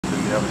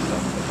the other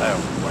stuff, but they are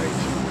way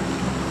too weak.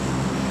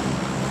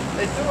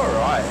 They do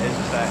alright, it's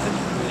just that it's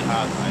really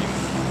hard to aim.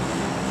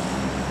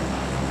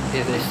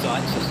 Yeah, their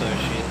sights are so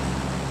shit.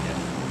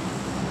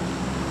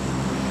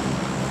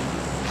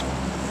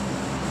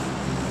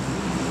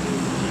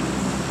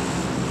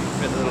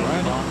 But the little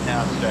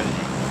farmhouse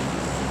strategy.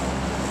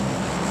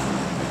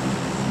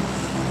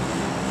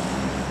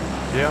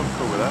 Yeah, I'm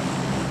cool with that.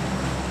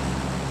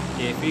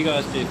 Yeah, if you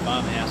guys do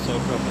farmhouse, I'll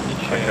drop in the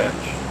church.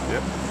 Okay.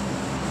 Yep.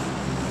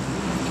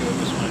 Two of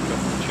us want to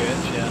drop in the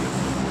church, yeah.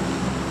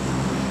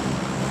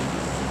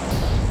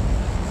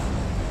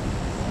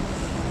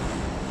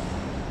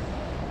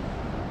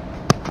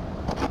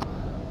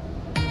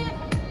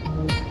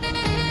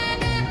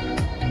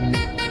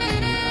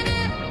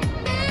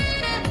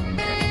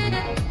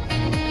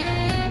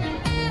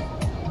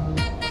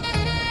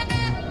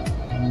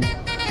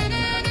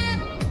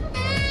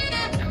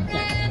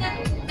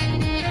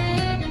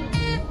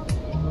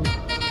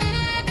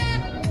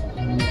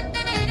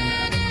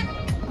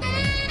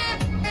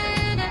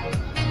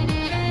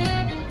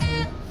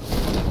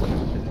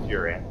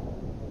 You're in.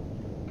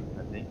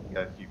 I think you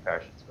got a few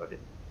parachutes got it.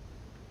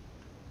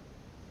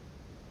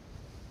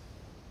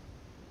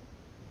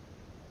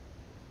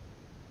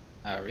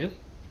 Oh, really?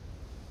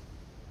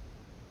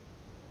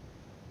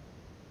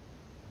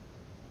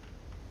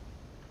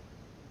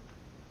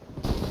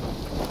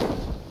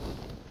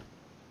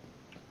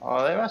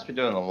 Oh, they must be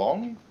doing a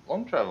long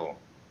travel.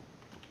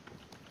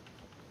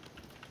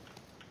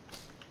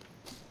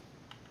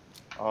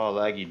 Oh,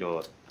 laggy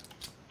door.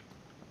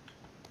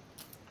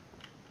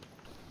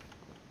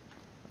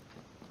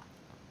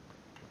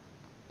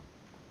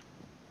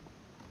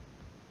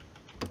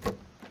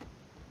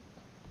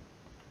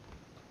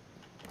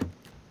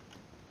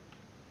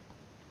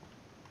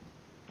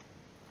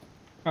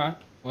 Alright,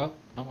 well,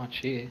 not much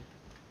here.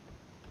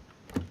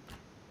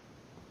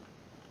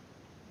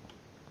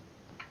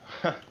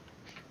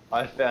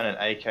 I found an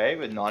AK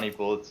with 90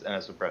 bullets and a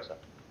suppressor.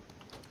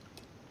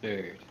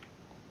 Dude.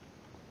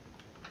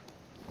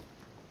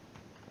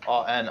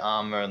 Oh, and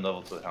armor and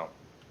level 2 helmet.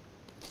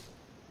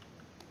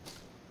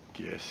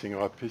 Guessing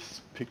I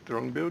picked the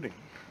wrong building.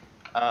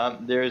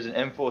 There is an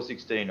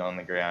M416 on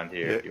the ground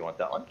here if you want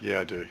that one. Yeah,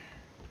 I do.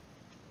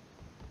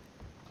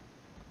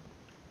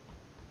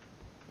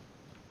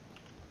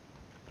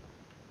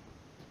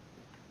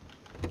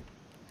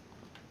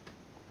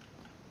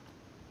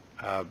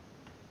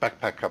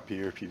 Backpack up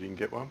here if you didn't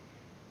get one.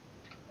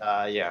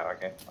 Yeah,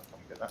 okay. I'll come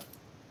get that.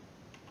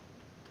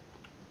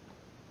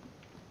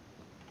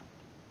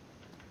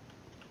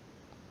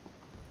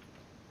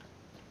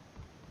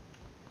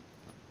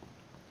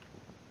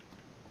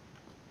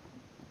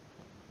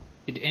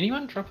 Did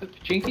anyone drop it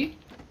for Jinky?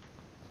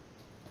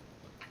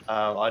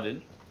 I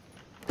did.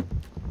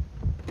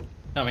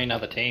 I mean,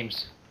 other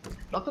teams.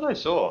 Not that I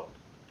saw.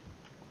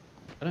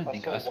 I don't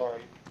think I saw.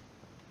 Worry.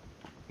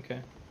 Okay.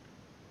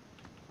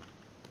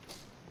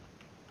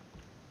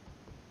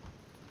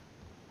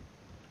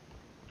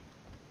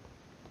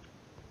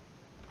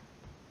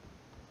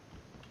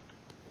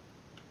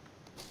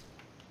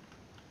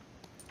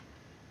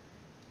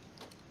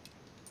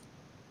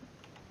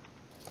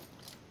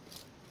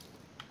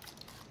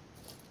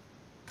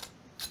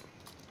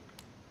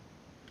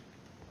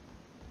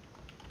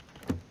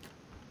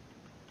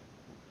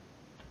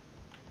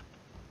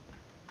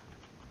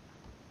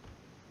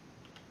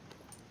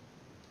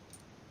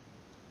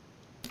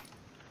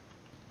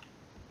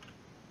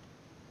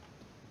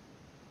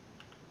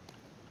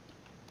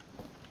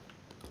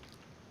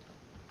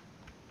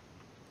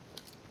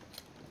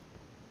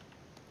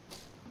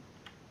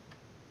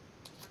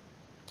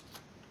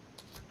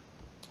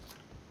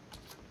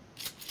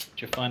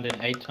 Did you find it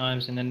 8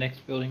 times in the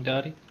next building,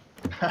 Darty?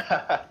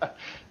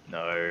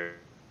 No.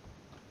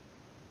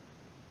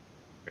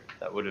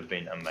 That would have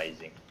been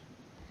amazing.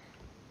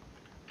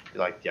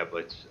 Like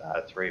Diablo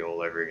 3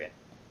 all over again.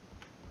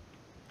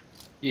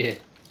 Yeah.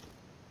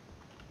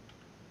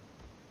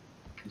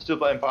 You still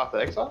playing Path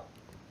of Exile?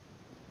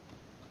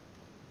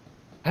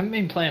 I haven't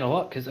been playing a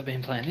lot because I've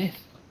been playing this.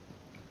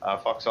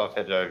 Fox off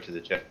headed over to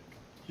the chat.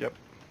 Yep.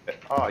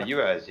 Oh, you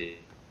guys here.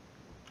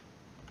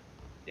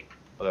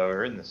 Although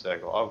we're in the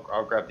circle,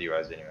 I'll grab the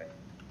UAs anyway.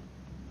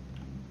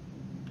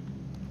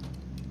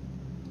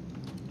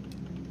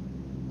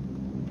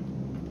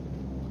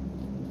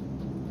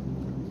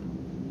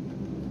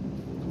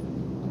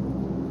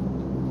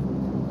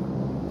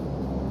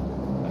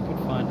 I could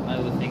find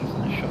other things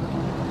in the shop.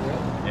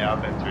 Yeah,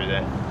 I've been through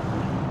there.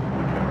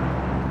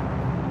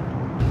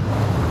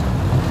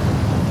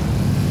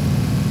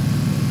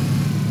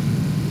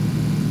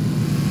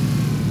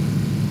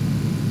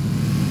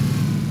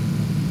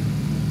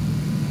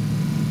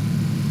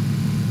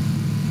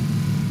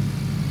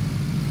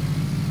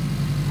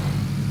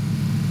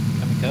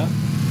 Car?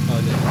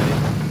 Oh,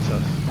 It's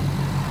us.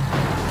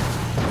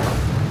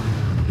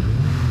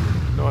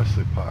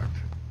 Nicely parked.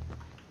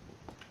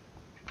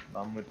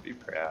 Mum would be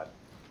proud.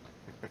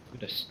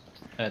 Just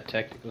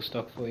tactical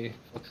stock for you,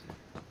 Foxy.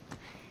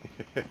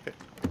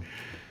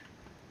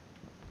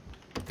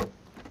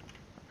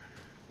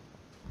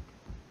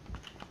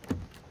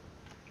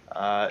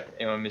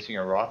 Anyone missing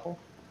a rifle?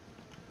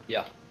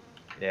 Yeah.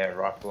 Yeah,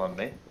 rifle on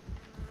me.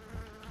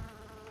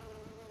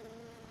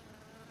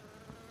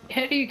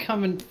 How do you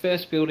come in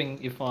first building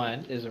you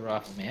find is a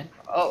rifle, man?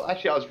 Oh,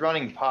 actually, I was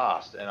running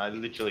past and I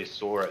literally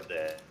saw it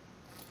there.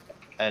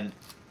 And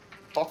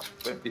Fox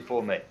went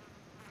before me.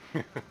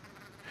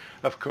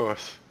 Of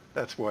course.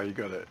 That's why you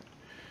got it.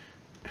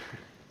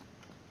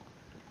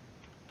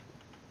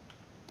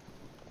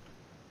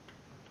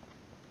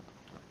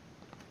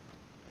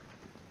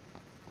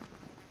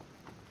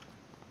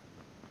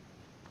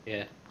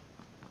 Yeah.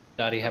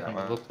 Darty happened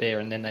to look there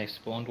and then they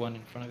spawned one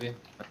in front of him.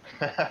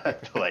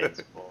 Delayed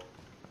spawn.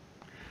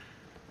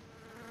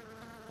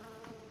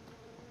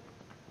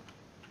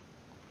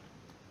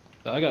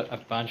 So I got a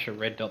bunch of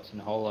red dots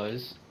and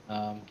holos.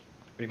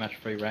 Pretty much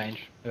free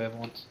range, whoever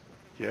wants.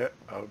 Yeah,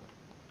 I'll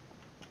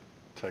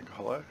take a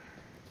hollow.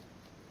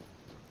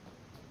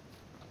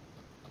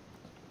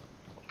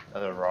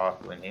 Another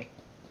rifle in here.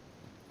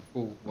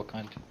 Ooh, what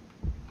kind?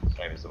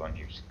 Same as the one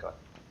you just got.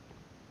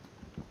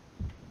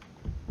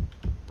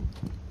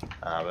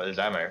 But there's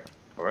ammo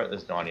for it.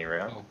 There's 90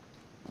 rounds. Oh.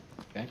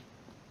 Okay.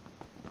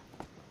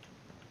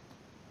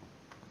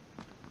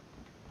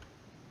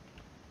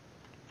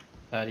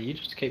 Darty, you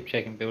just keep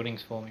checking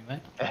buildings for me,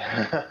 mate.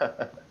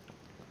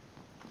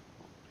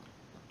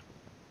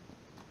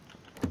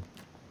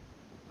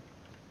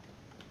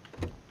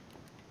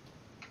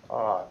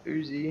 Ah,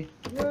 Uzi.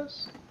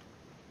 Yes.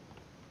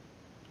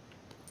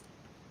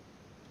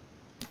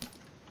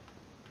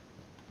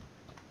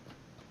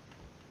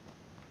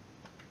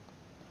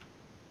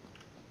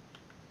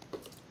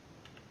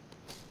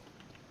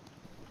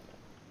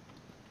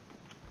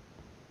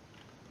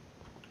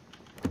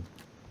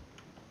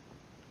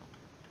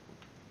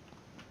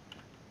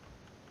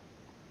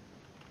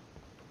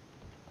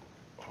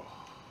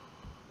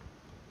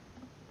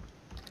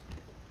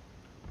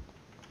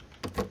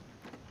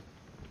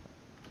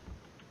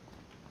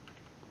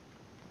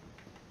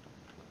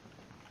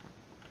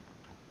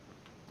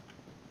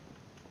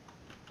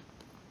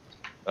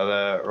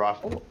 Another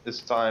rifle. This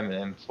time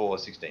an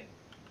M416.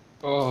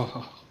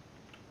 Oh,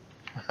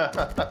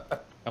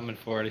 coming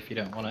for it if you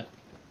don't want it.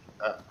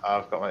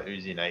 I've got my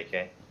Uzi and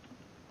AK.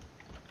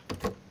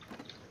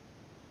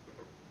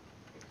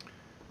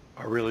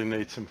 I really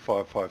need some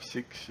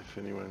 5.56 if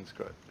anyone's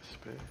got a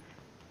spare.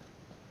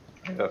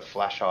 I've got a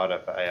flash hider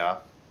for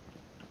AR.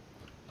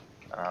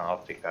 I'll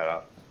pick that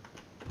up.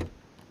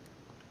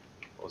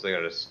 Also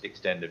got an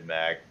extended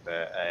mag for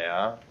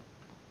AR.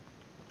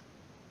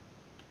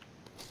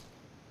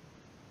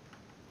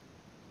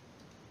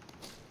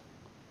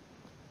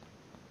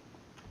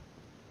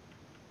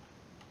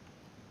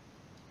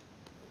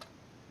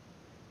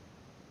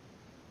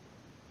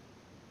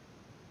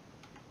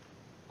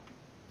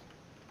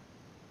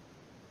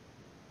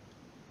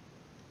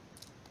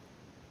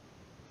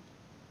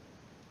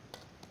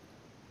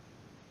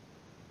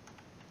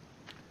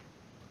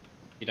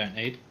 You don't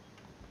need.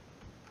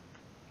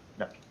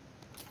 No.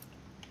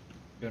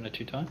 You want it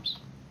 2 times?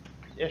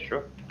 Yeah,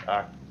 sure.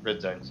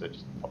 Red zone, so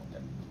just pop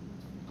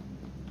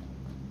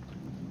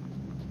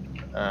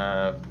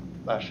down.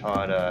 Flash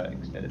hider,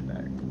 extended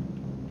mag.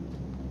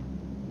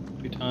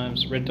 2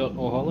 times red dot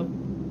or hollow?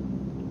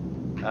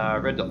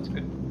 Red dot's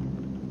good.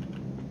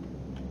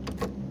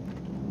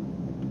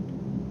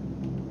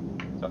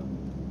 So.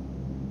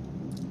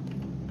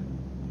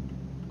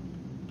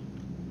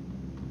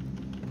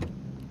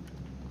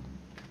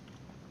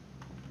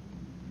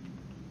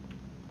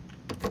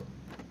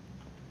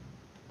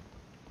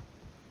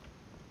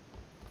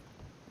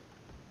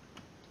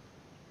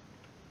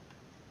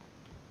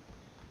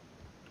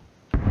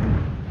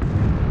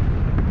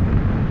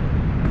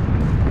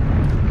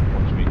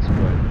 Watch me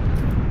explode.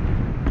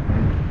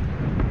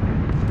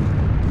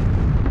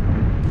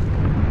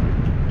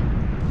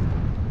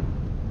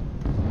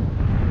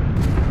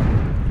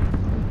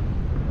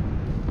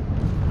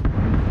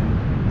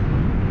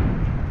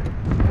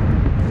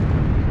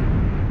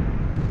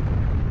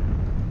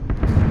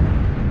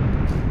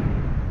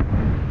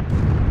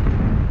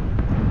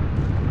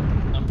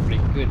 I'm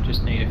pretty good,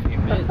 just need a few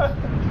minutes.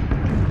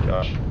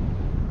 Josh.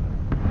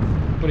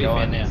 What do you Go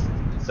found on,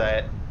 now? Say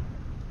it.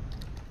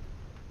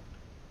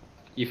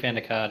 You found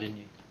a car, didn't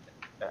you?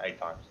 8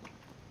 times.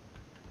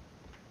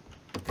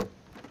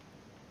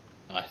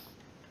 Nice.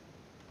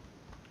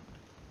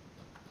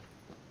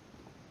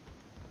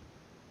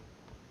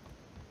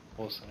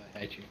 Also, I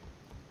hate you.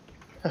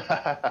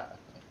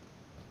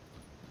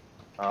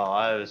 Oh,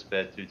 I have a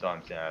spare 2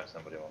 times now if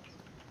somebody wants.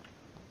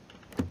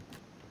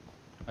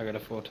 I got a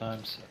 4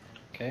 times.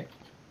 Okay.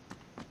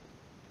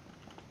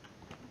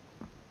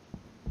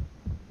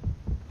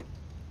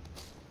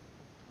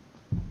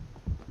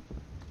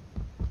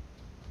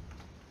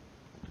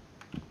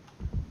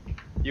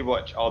 You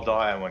watch, I'll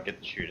die and won't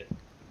get to shoot it.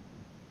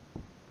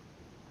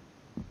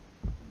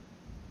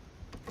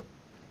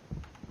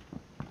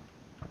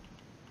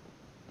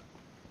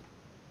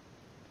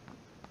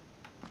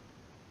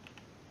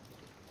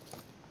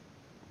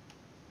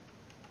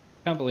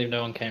 Can't believe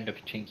no one came to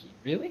Pachinki.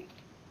 Really?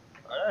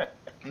 I know.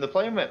 And the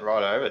plane went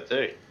right over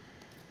too.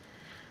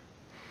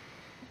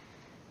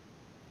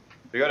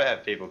 We got to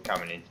have people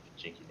coming into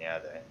Pochinki now,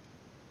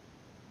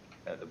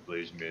 though. The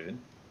blue's moving.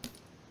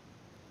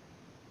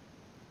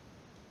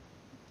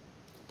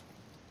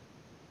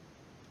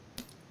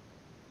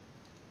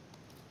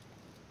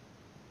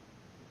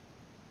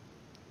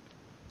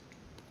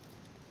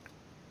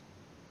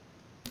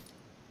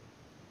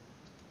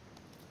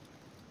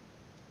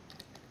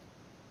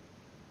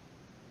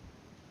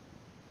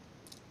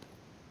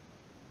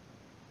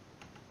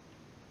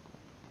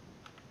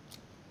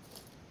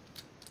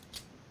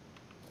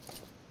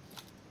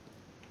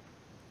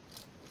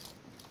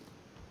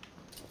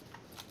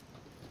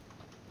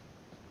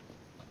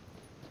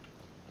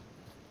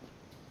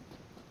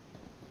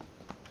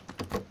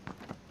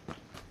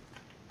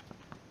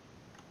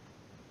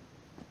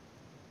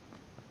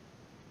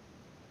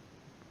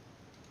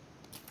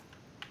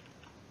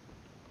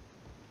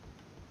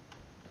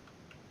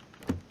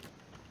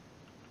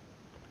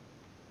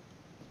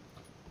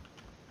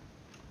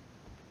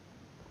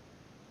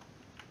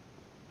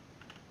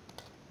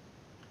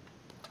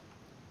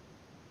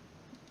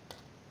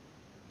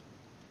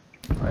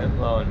 I am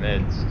low on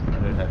meds. I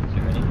don't have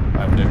too many.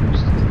 I have no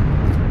crystals.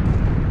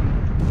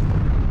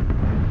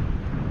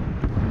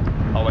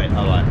 Oh wait,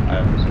 I lied. I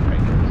have some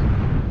painkillers.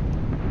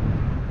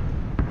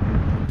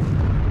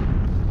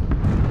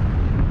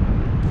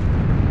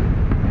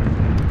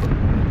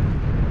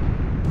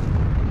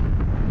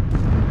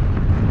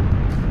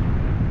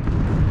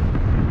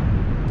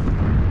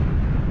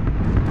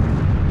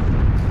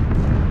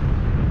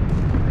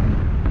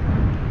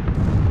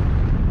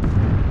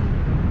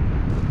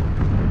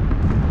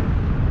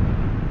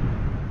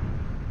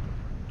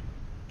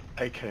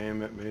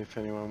 AKM at me if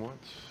anyone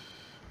wants.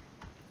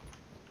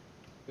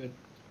 Good.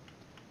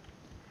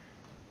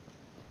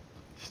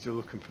 Still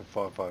looking for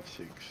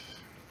 556.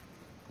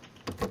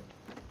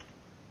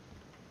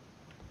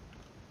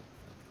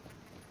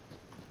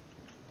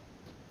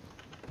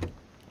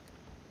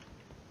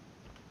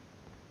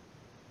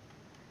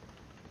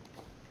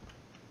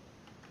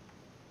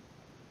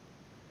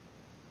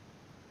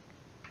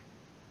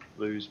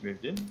 Blue's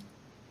moved in.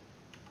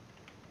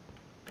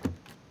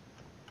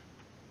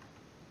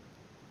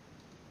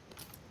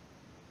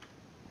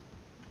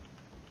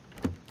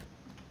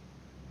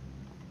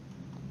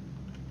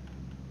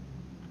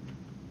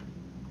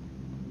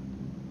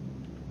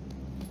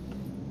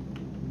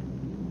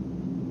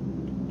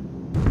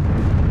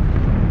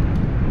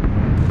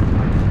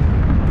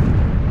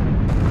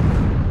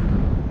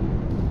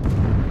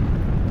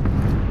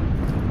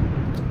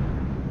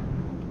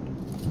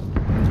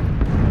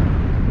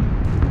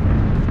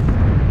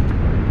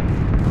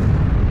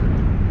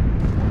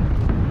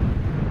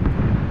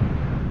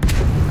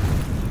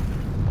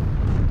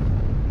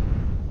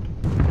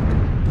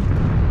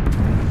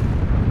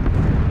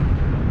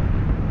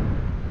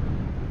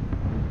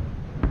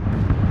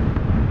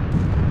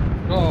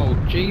 Oh,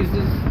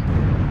 Jesus.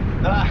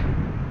 Ah!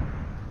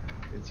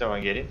 Did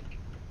someone get him?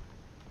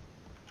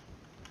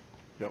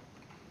 Yep.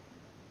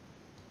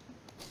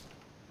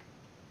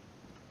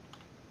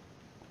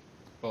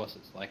 Of course,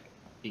 it's like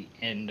the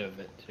end of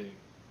it too.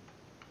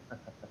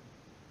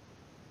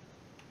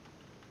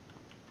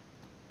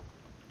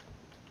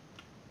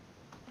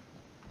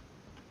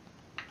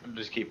 I'm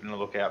just keeping a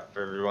lookout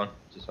for everyone,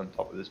 just on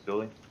top of this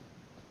building.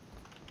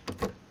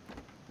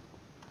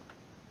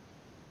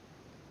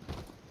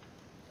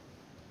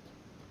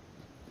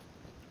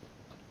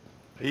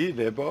 Are you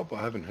there, Bob?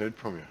 I haven't heard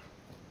from you.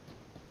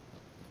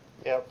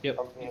 Yep. Yep,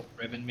 I'm here.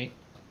 he's revving me.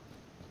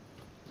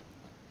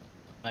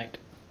 Mate.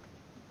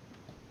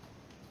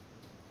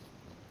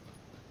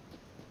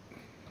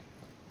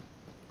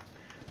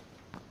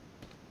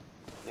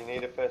 You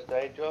need a first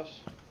aid,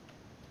 Josh?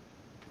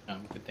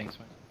 Good, thanks,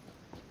 mate.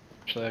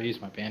 Actually, I'll use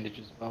my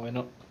bandages while we're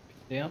not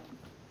down.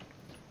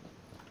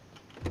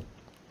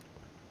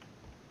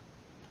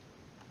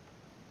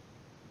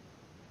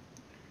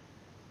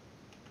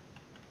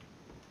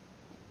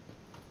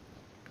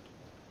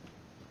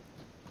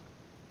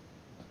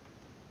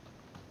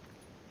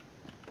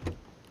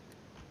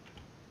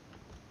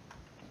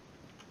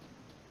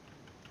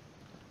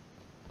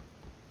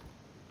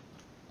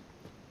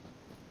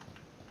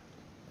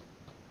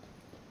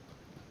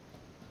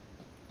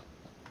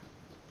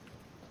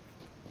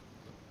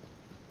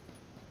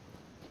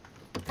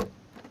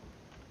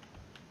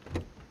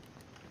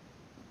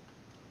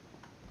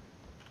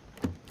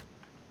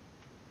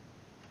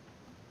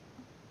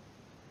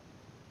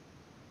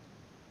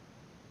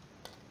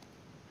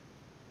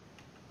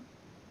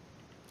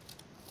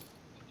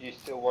 Do you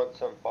still want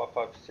some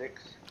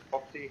 556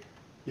 Foxy?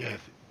 Yeah,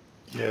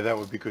 yeah, that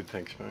would be good.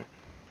 Thanks, mate.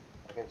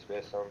 I can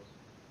spare some.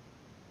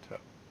 So,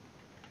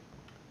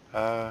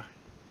 I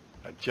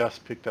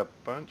just picked up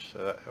a bunch,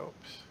 so that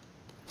helps.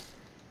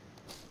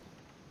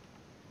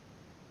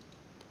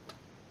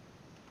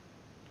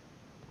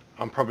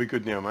 I'm probably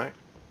good now, mate.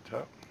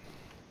 So,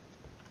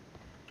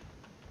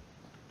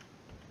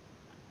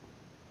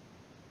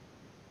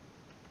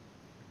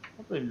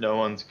 I believe no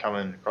one's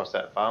coming across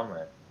that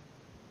farmland.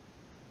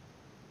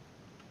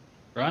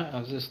 Right, I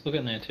was just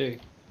looking there too.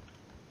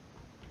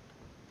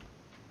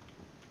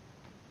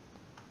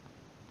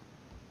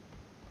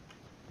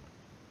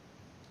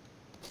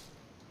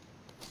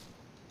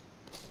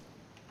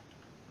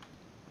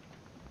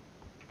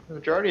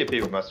 majority of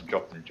people must have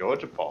dropped in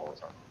Georgia pole or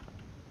something.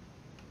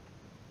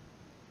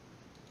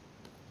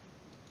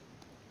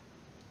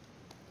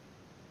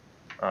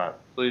 Alright,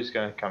 blue's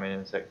going to come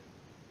in a sec.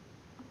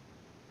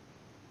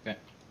 Okay.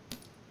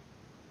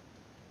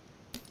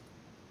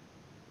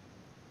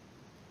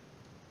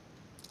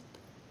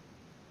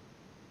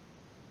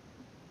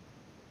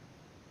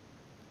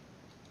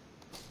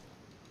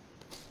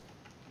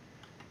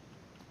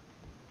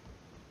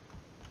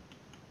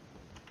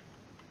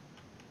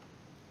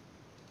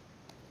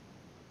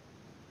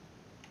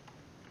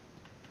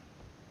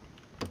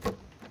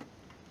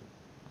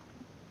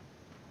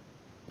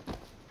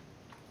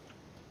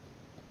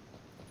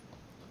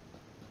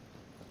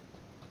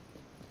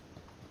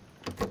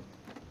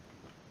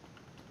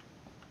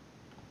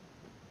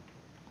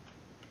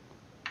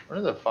 One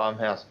of the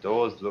farmhouse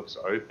doors looks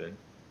open.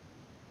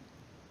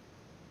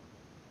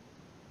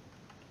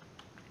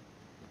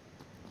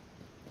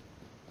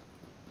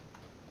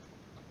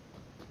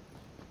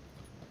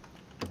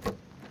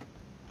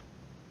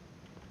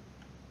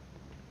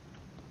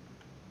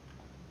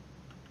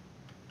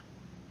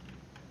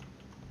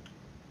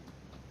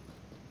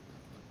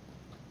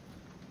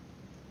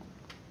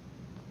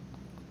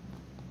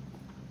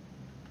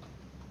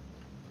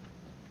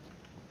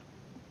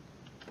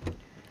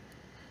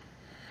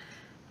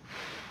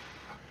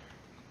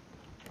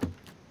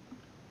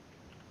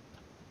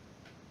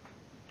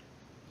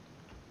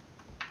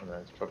 Oh, no,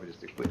 it's probably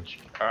just a glitch.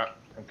 Alright,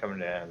 I'm coming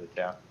down to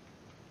the tower.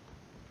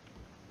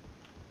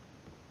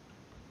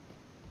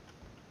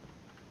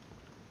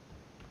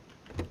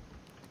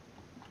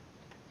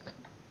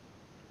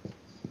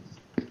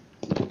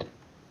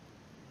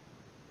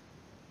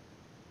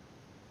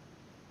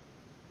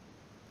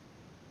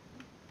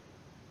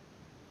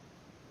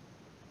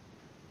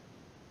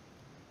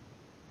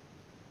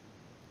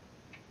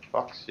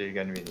 Fox, you're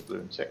going to be in the blue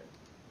in a sec.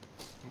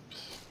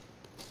 Oops.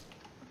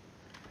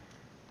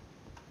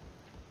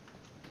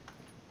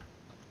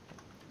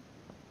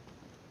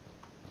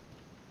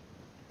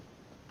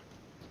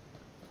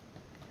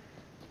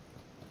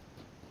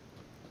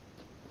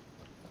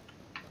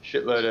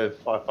 Shitload of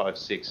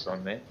 5.56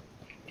 on me.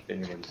 If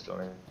anybody's still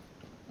in.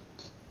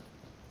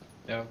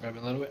 Yeah, I'll grab a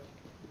little bit.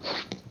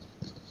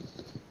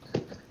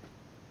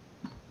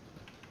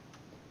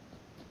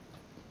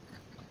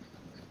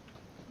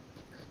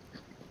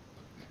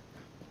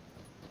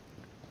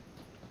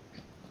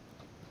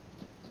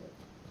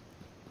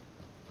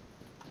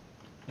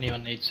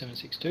 Anyone need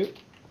 762?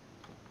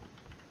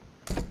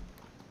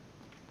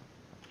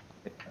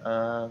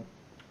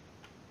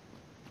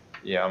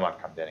 Yeah, I might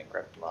come down and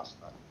grab the last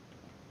night.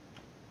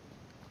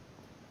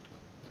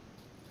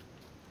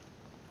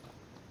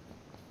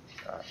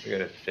 We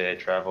got a fair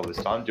travel this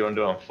time. Do you want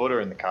to do it on foot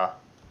or in the car?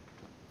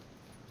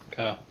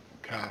 Car.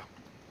 Car.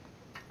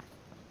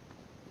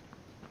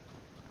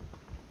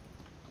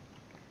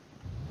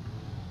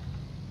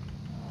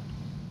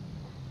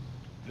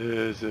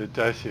 There's a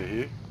Dacia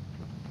here.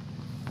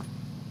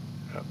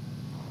 Yep.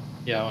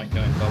 Yeah, I won't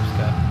go in Bob's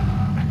car.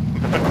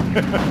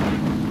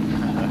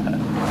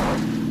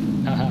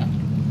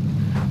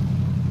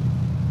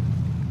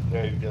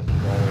 Yeah, you just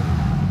know.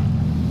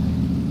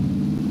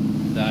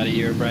 Daddy,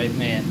 you're a brave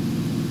man.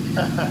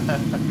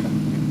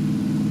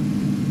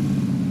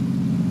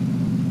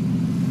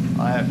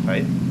 I have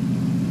faith.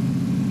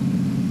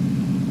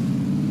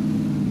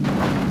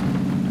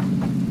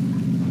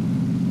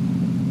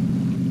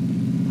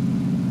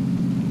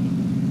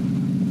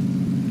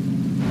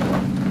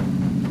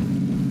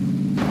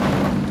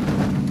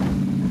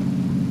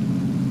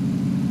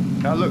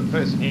 Now look,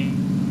 first here.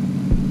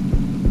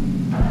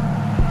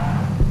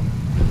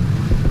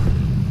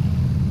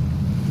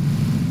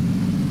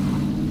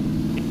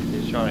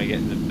 He's trying to get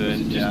in the Is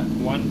it burn just out.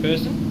 one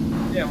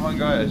person? Yeah, one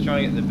guy is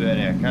trying to get in the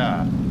burnout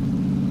car.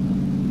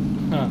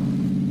 Huh.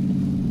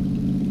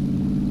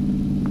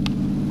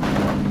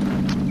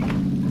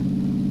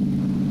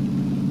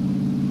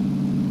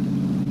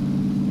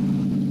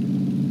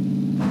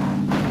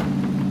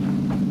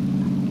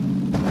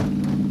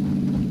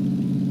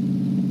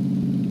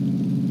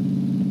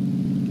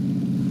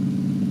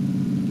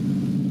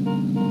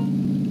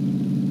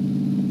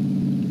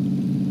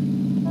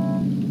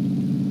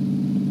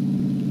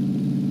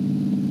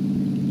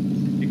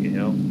 Pick a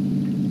hill.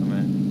 Come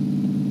in.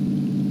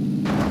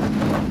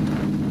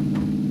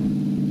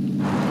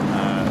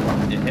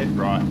 Yeah, head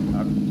right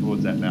up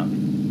towards that mountain.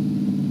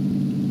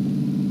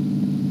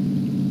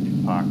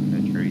 Park in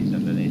the trees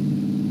underneath.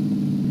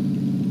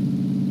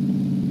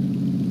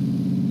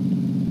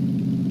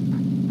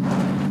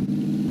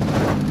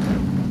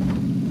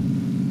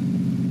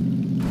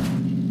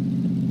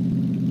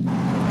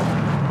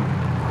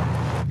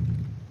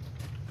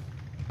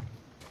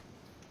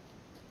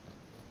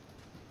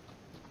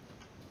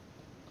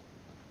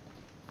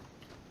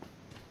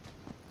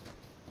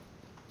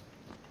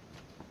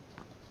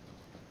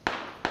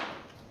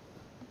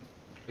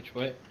 Which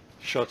way?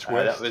 Shots That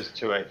west. was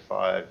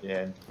 285,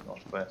 yeah,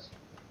 northwest.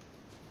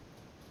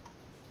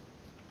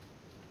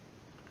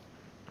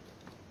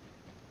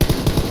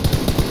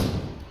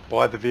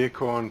 By the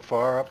vehicle on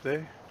fire up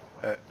there.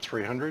 at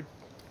 300.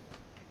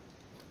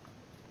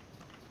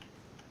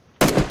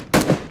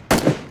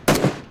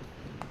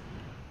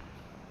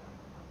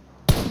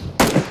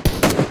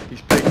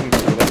 He's peeking to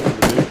the left of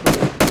the vehicle.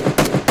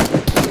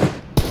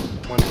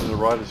 One to the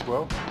right as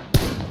well.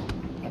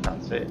 I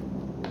can't see it.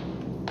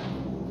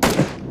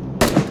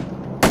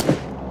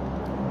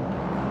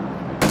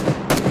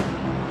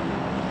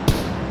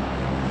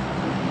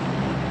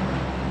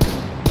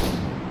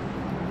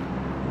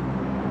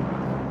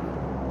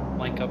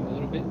 Flank up a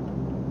little bit.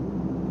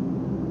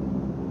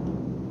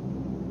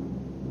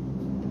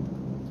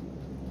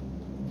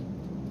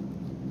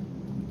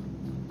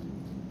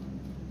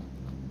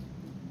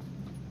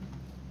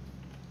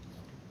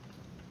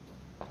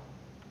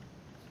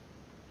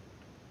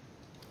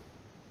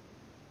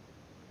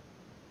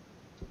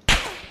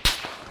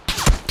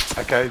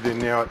 Okay, they're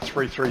now at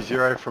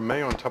 330 from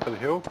me on top of the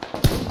hill.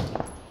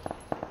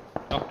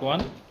 Knocked one.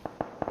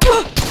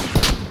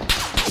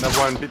 Another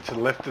one bit to the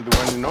left of the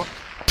one you knocked.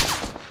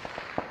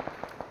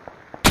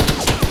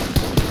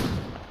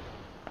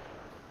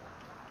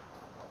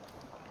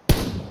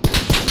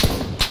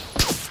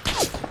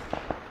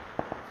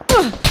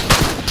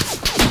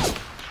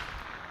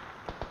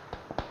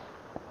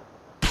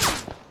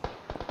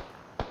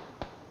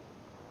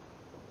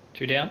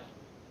 Two down.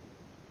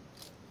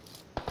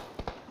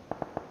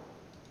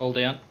 All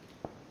down.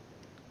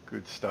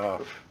 Good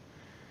stuff.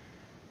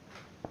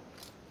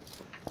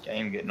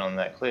 Game getting on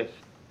that cliff.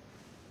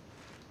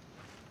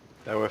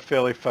 They were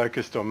fairly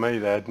focused on me.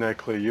 They had no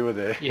clue you were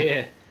there.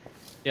 Yeah.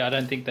 Yeah, I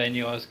don't think they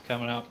knew I was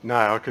coming up. No,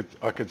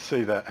 I could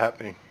see that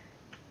happening.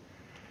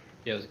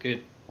 Yeah, it was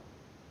good.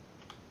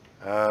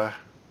 The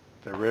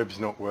rev's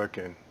not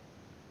working.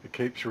 It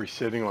keeps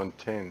resetting on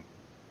 10.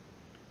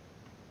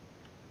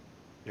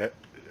 Yep.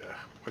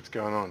 What's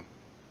going on?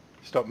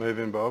 Stop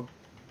moving, Bob.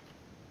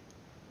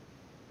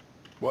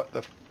 What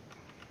the...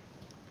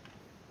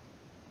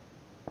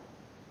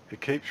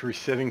 It keeps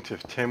resetting to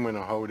 10 when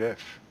I hold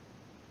F.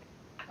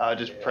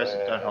 Just press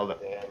it, don't hold it.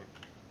 Damn.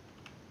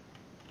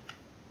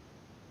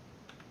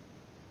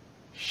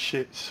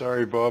 Shit,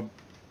 sorry, Bob.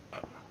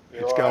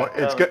 You're It's all going.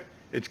 right.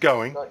 It's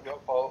going. Not your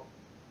fault.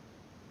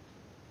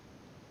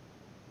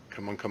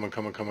 Come on, come on,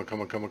 come on, come on,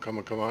 come on, come on, come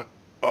on, come on.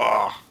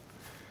 Oh,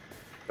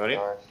 Got him?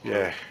 Nice.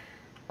 yeah.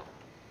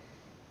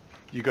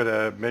 You got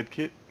a med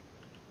kit?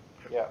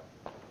 Yeah.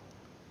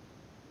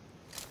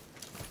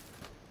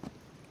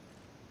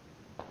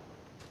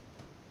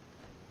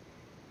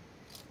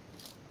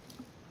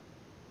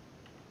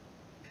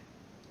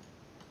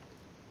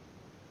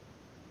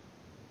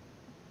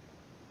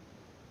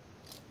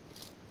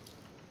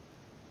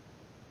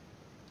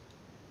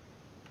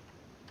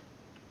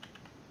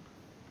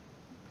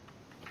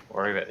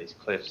 Worry about these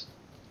cliffs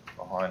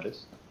behind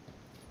us.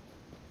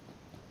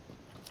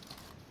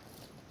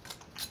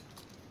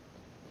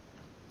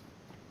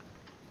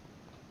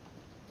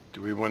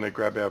 Do we want to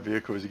grab our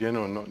vehicles again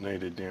or not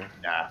needed now?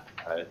 Nah,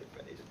 I don't think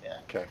we need it now.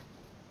 Okay.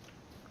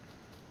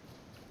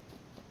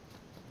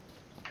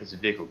 There's a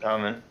vehicle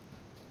coming.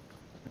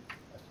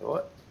 I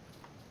thought.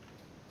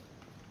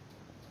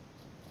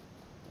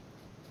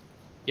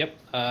 Yep,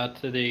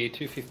 to the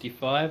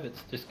 255.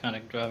 It's just kind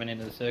of driving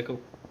into the circle.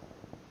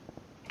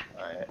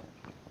 Oh, yeah.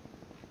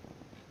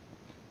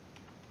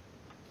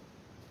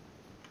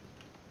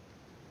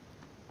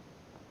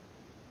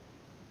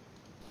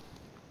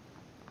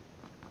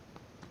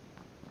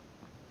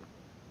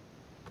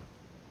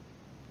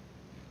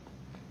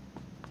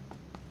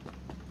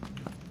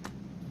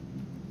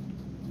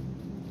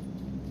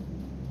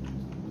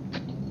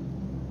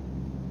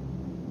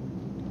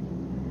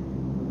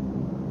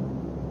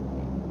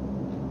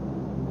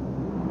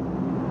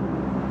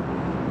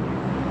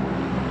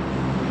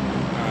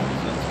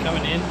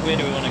 Coming in, where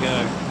do we want to go?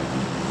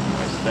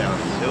 Let's stay on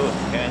this hill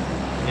if we can.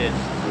 Yeah,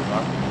 just good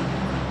luck.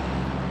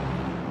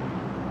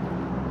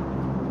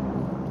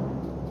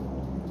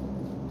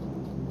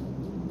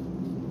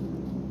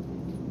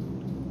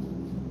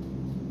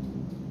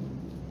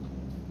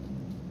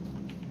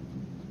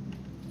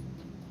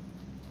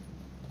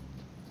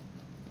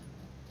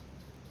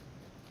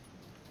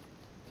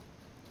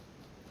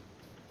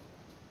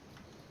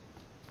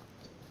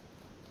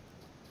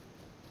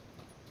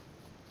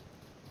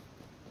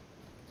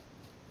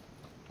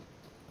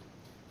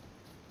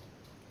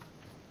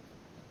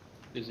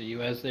 There's a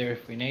US there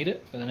if we need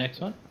it for the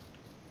next one.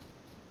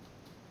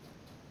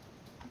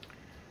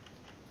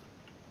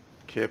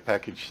 Care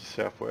package to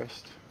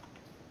southwest.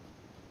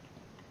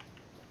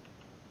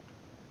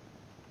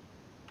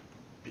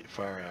 Bit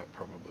far out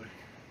probably.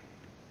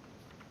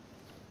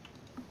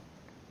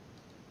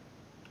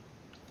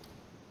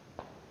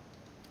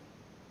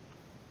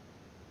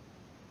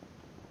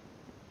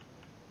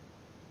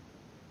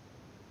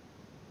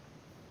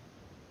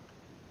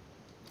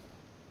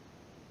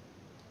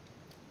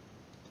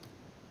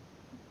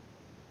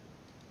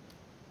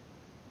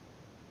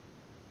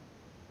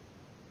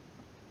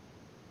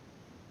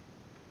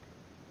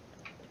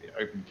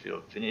 Open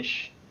field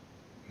finish.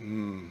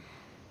 Hmm.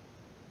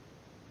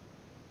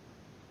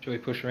 Should we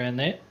push around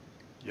there?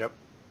 Yep.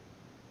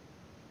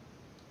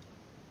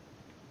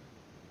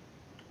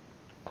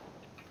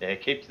 Yeah,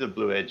 keep to the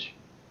blue edge.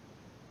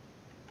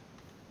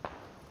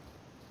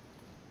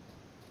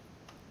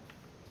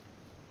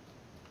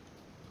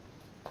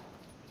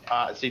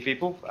 See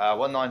people,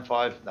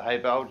 195, the hay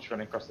bale, just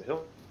running across the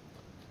hill.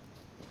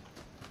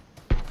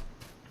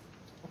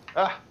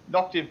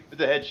 Knocked him with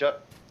the headshot.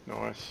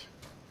 Nice.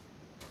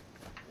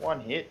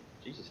 One hit,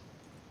 Jesus.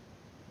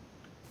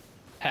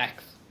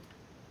 Hacks.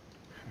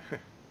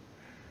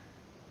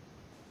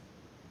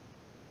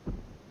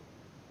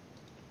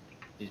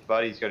 His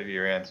buddy's got to be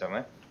around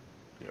somewhere.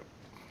 Yep.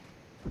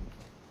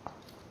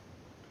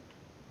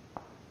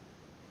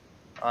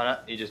 Oh no,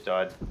 he just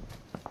died.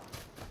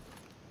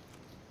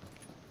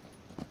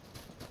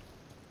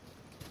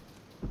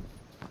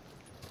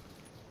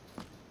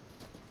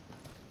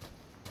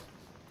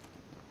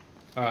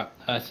 Alright,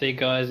 I see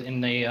guys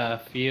in the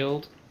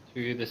field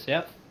to the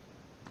south.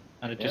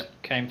 And it just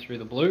came through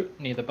the blue,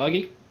 near the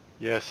buggy.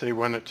 Yeah, see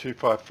one at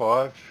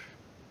 255.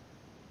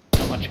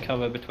 Not much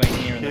cover between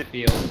here and the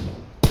field.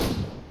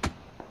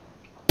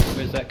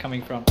 Where's that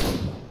coming from?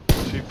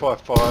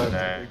 255,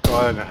 No. the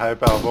guy in a hay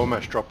bale, I've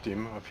almost dropped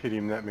him. I've hit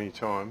him that many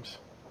times.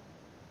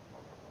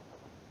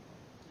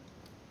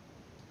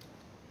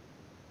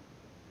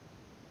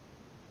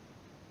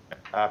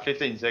 Uh,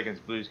 15 seconds,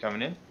 blue's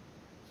coming in.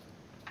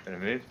 Gonna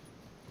move.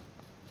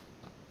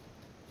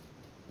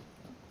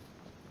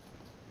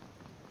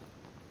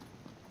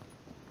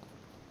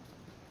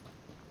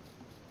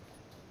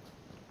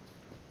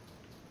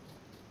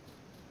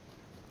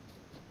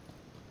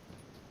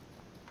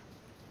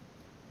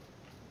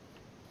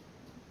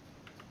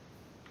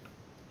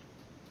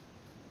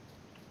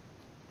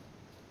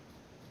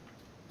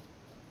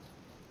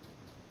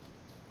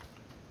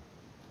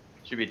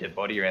 Should be a dead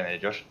body around there,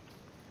 Josh.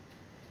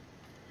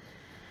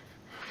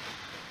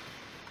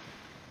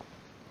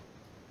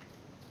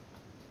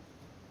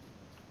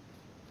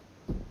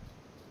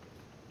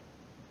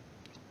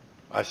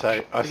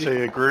 I see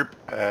a group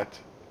at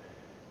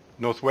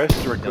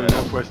northwest, directly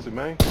northwest of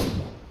me.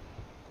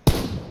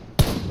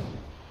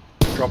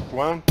 Dropped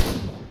one.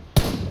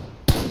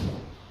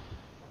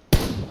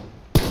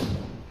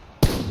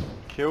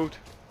 Killed.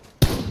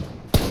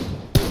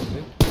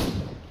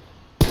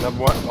 Another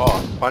one.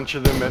 Oh, a bunch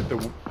of them at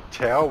the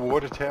tower,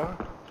 water tower,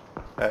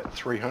 at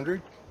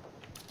 300.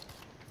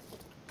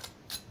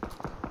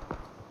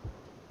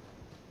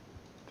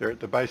 They're at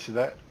the base of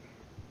that.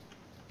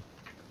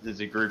 There's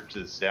a group to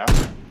the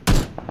south.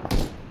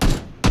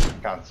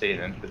 Can't see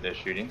them, but they're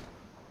shooting.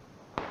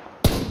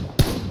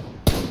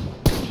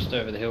 Just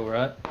over the hill,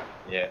 right?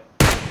 Yeah.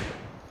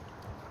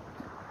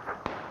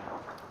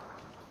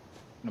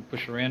 Gonna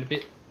push around a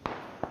bit.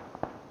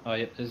 Oh,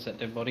 yep, there's that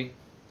dead body.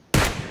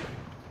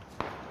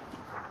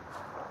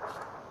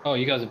 Oh,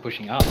 you guys are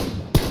pushing up.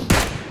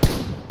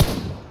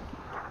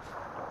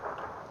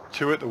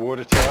 Two at the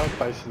water tower,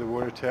 base of the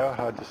water tower,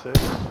 hard to see.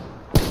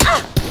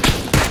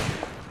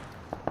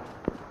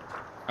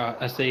 Alright,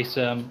 I see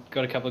some,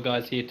 got a couple of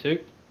guys here too.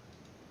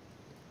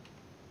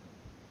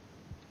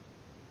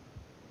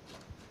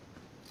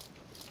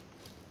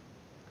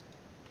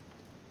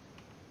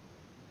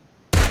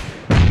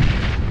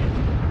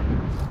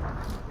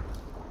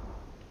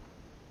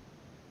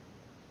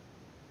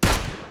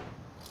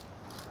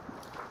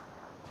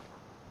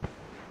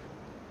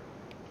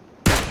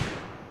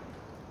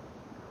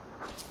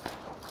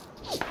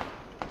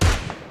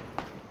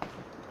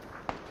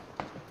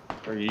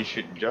 Where are you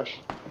shooting, Josh?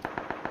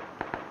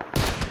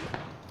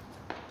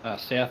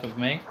 South of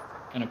me.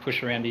 Gonna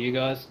push around to you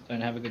guys.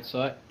 Don't have a good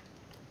sight.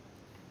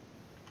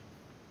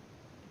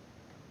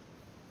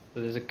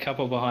 So there's a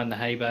couple behind the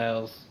hay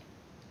bales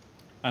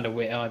under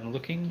where I'm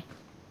looking.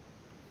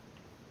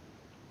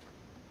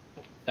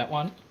 That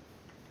one.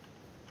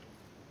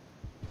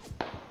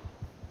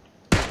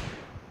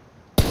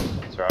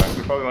 That's right.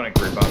 We probably want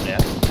to group up now.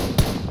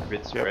 A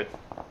bit spread.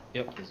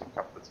 Yep. There's a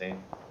couple of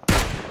teams.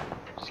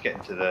 Just get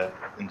into the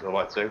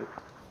light circle.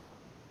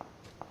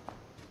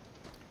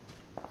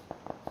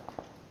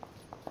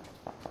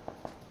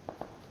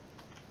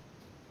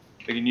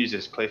 We can use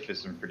this cliff as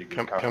some pretty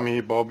good cover. Come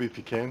here, Bob, if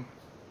you can.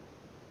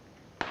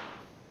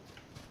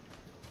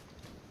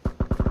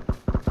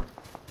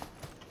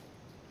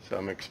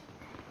 So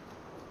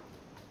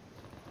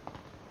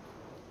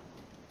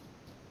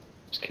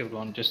Just killed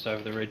one just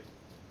over the ridge.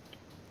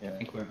 Yeah. I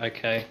think we're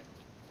okay.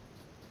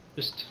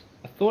 Just,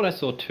 I thought I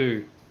saw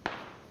two.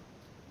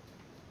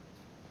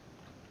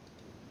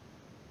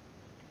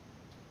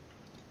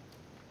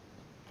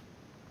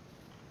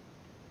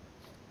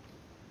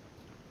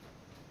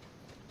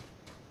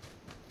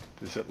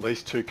 There's at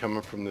least two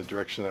coming from the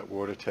direction of that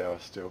water tower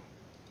still.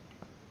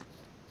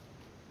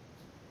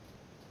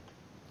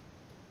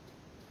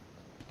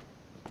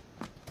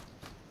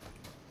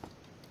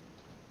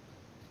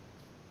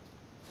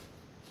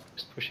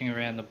 Just pushing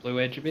around the blue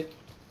edge a bit.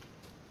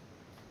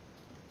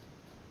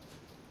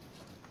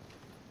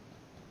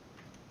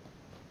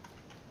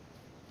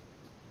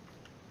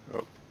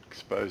 Oh,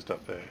 exposed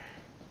up there.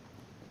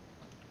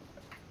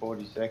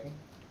 40 seconds.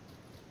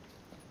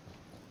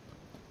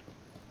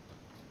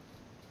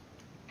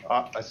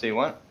 Ah, I see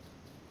one.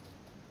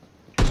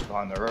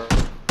 behind the road.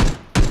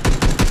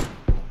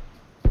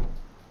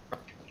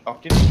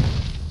 Knocked him.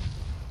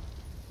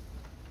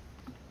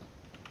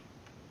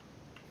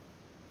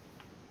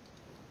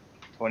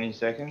 "20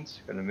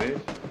 seconds, gonna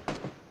move."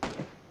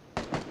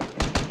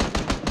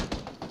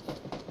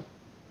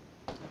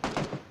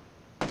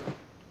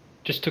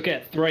 Just took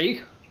out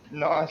 3.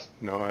 Nice.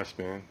 Nice,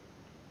 man.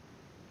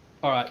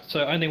 Alright,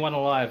 so only 1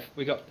 alive.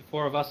 We got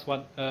 4 of us,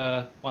 1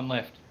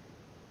 left.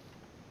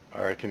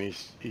 I reckon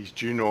he's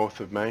due north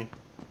of me.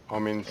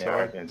 I'm Yeah, I inside.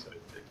 reckon so.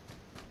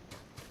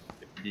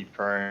 Be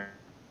prone.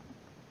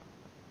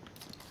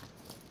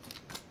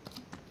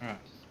 Alright,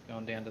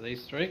 going down to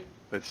these 3.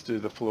 Let's do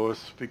the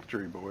flawless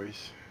victory,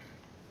 boys.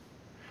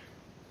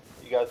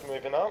 You guys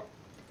moving up?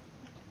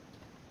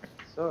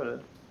 Sort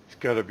of. He's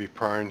got to be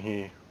prone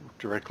here,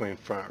 directly in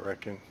front, I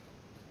reckon.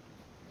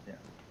 Yeah.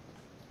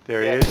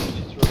 There Yeah, he is.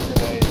 it's your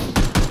grenade.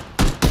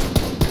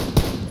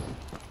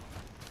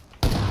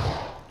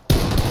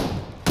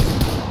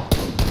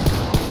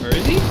 Where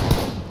is he?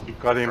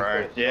 Got him.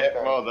 Prone.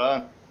 Yeah, well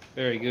done.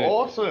 Very good.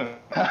 Awesome.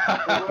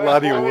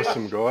 Bloody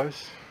awesome,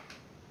 guys.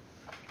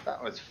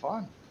 That was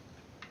fun.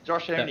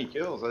 Josh, how many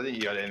kills? I think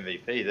you got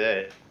MVP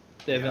there.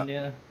 7,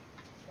 yeah.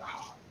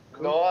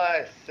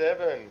 Nice,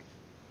 7.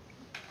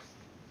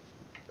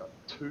 Got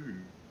 2.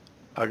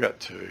 I got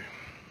 2.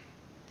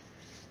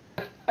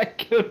 I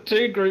killed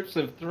 2 groups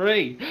of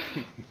 3.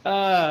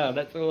 Ah,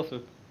 that's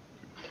awesome.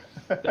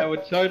 They were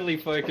totally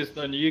focused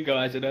on you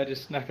guys and I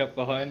just snuck up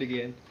behind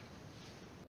again.